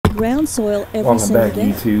ground soil every Welcome single back, day.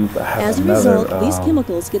 YouTube. I have As a another result, these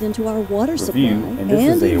chemicals get into our water supply review, and this and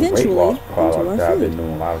is a weight eventually loss into product our that I've been food.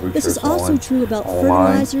 doing a lot of research This is also on true about online.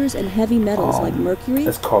 fertilizers and heavy metals like mercury,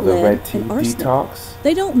 It's called the lead, Red Tea and arsenic. Detox.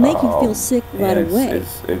 They don't make you feel sick right and away,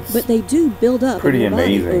 it's but they do build up in pretty your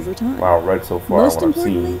body amazing. over time. What I've read so far, Most what I've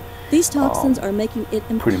importantly, seen. these toxins are making it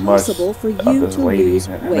Pretty much impossible for you this to lady, lose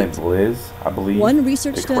her weight. name's Liz, I believe. One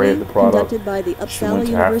research They study created the product. conducted by the She Uppsala went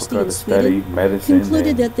to University Africa in to study Sweden medicine concluded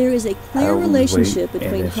and that there is a how clear to lose relationship weight,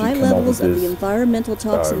 and between then she high came up with levels of the this, environmental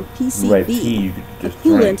toxin red tea PCB, you could a just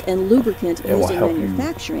coolant drink. and lubricant It will used in help you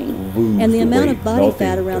manufacturing, lose and the amount weight, of body melting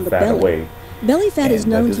fat around the fat belly. away. Belly fat is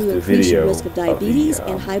And known this to is the increase your video risk of of the, diabetes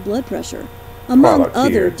and high blood pressure, among product other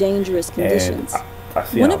here. dangerous conditions. And I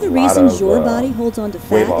see One a of the lot reasons your of, body holds on to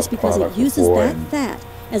weight fat loss is because it products uses before, that and fat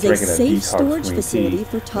as a drinking safe detox storage green facility tea.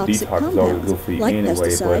 for The toxic detox is always compounds good for you like anyway, but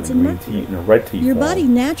pesticides in and green tea, mercury. in a red tea Your form, body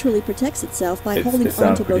naturally protects itself by holding it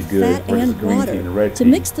sounds onto both pretty good fat versus and green tea water and red to tea.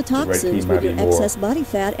 mix the The red tea toxins might with be your more excess body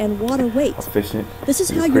fat and water weight. efficient. This is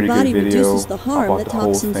It's a how your pretty body good video reduces the harm about that the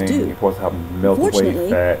whole toxins thing. do. You're supposed to help melt away Fortunately,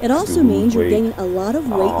 fat, it also to lose means you're weight, gaining a lot of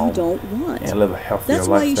weight you don't want. and live a healthier That's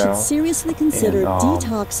why you should lifestyle. seriously consider And,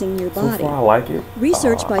 detoxing your So body. far, I like it.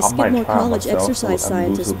 Research by I might Skidmore try College myself exercise so I can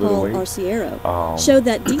lose scientist a bit of Paul weight. Arciero showed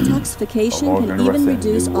that I'm detoxification more can interested even in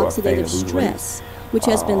reduce do, thing oxidative to lose weight. stress, which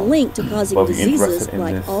has been linked to causing But if you're diseases interested in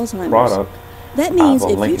like this Alzheimer's. product, That I means have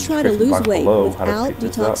a if link you in the try to description lose box weight below how to without pick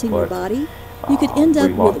this up, detoxing your but, body, you could end up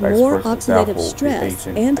weight loss with more experts, oxidative example, stress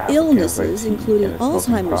patient, and African illnesses, red tea, including and its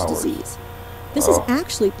smoking Alzheimer's powers. disease. This is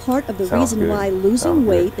actually part of the Sounds reason good. why losing Sounds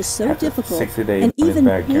weight good. is so After difficult 60 days and money even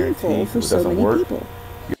back painful guarantee, for if it so doesn't many work, people.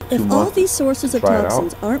 you have 2 If all months these sources to of try it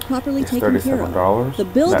toxins out. aren't properly It's taken care of, $37. the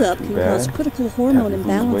buildup Not can too cause bad. critical hormone Help you lose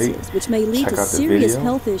weight. imbalances, which may lead Check to out the serious video.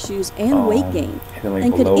 health issues and weight gain, Hit the link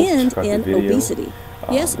and could below. end Check out the in video. obesity.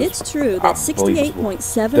 Yes, This- it's true I that believe this will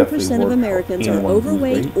 68.7% of definitely work Americans for are anyone who's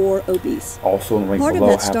overweight weight. or obese. Also, in the link Part of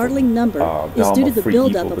below, that startling number is download due to my the free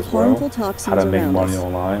buildup ebook of as well, harmful how toxins to make around money us.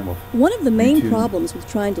 online with One of the main YouTube, problems with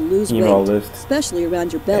trying to lose email weight, list, especially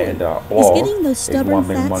around your belly, and is blog. getting those If you stubborn want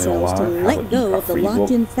to make fat money cells to online, have let go of the free book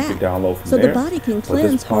locked-in you can fat, download from so the there. body can But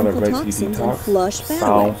cleanse this product, harmful Red Tea toxins and Detox, flush fat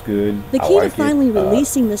sounds away. good. The I key to like finally it.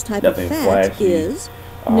 releasing this type of nothing fat flashy. is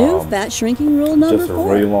new fat shrinking rule number Just a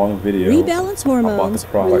 4. really long video Rebalance about hormones the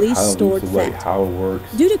product, release how to stored lose the weight, fat. how it works.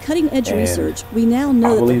 Due to cutting-edge And research, we now know I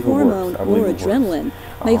that the believe it works. hormone I believe it works. noradrenaline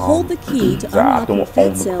may hold the key to I don't unlocking own fat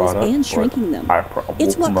the cells product, and but shrinking them. I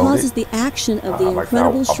It's will what promote causes it. the action of the Like I said,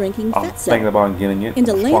 incredible shrinking I'm fat thinking cell. about getting it. In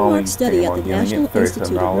a I'm landmark planning study at the on getting National it,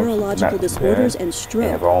 Institute of $37, Neurological not too Disorders bad. and And Stroke,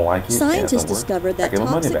 if I don't like it, and it scientists doesn't work, discovered I that get my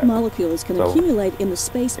money toxic back. molecules can So, accumulate in the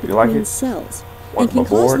space if you like between it, cells and welcome can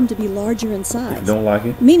cause aboard. them to be larger in If size. you don't like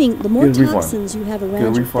it, Meaning, the more get a refund. toxins you have Get a around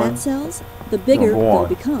your refund. fat cells, the don't bigger go they'll on.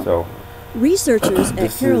 become. So Researchers at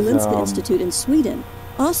this is, Karolinska Institute in Sweden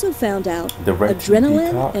also found out the Red Tea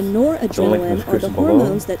adrenaline Detox. and The link in the noradrenaline are the description below.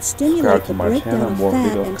 hormones that stimulate Subscribe the to my breakdown channel. of More fat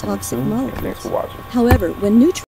videos and coming toxic soon. And molecules. thanks for watching. However, when nutrients